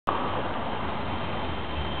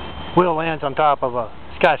Will lands on top of a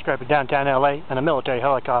skyscraper downtown LA in a military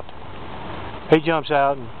helicopter. He jumps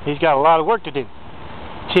out and he's got a lot of work to do.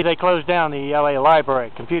 See, they closed down the LA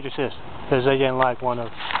library computer system because they didn't like one of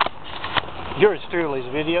yours truly's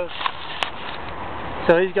videos.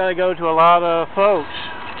 So he's got to go to a lot of folks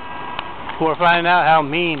who are finding out how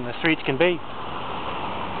mean the streets can be.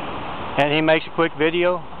 And he makes a quick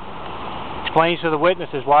video, explains to the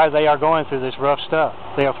witnesses why they are going through this rough stuff.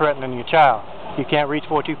 They are threatening your child. You can't reach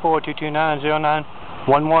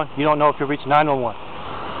 424-229-0911. You don't know if you'll reach 911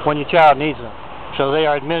 when your child needs them. So they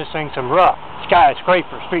are administering some rough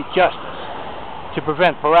skyscraper street justice to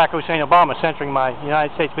prevent Barack Hussein Obama centering my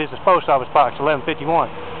United States Business Post Office Box 1151,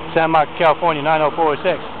 San Marcos, California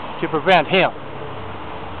 90406, to prevent him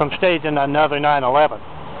from staging another 9/11.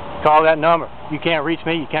 Call that number. You can't reach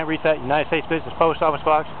me. You can't reach that United States Business Post Office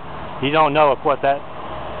Box. You don't know what that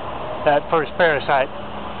first parasite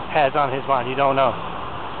has on his mind. You don't know.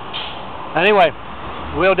 Anyway,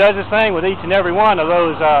 Will does his thing with each and every one of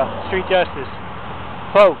those street justice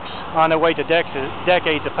folks on their way to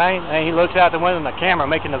decades of pain, and he looks out the window, and the camera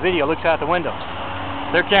making the video looks out the window.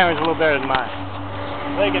 Their camera's a little better than mine.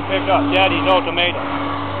 They can pick up Daddy's ultimatum.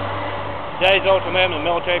 Daddy's ultimatum, the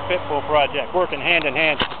military pitbull project, working hand in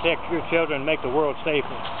hand to protect your children and make the world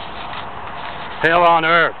safer. Hell on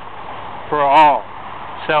earth for all,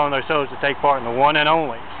 selling their souls to take part in the one and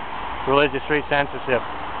only religious street censorship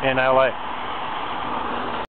in LA.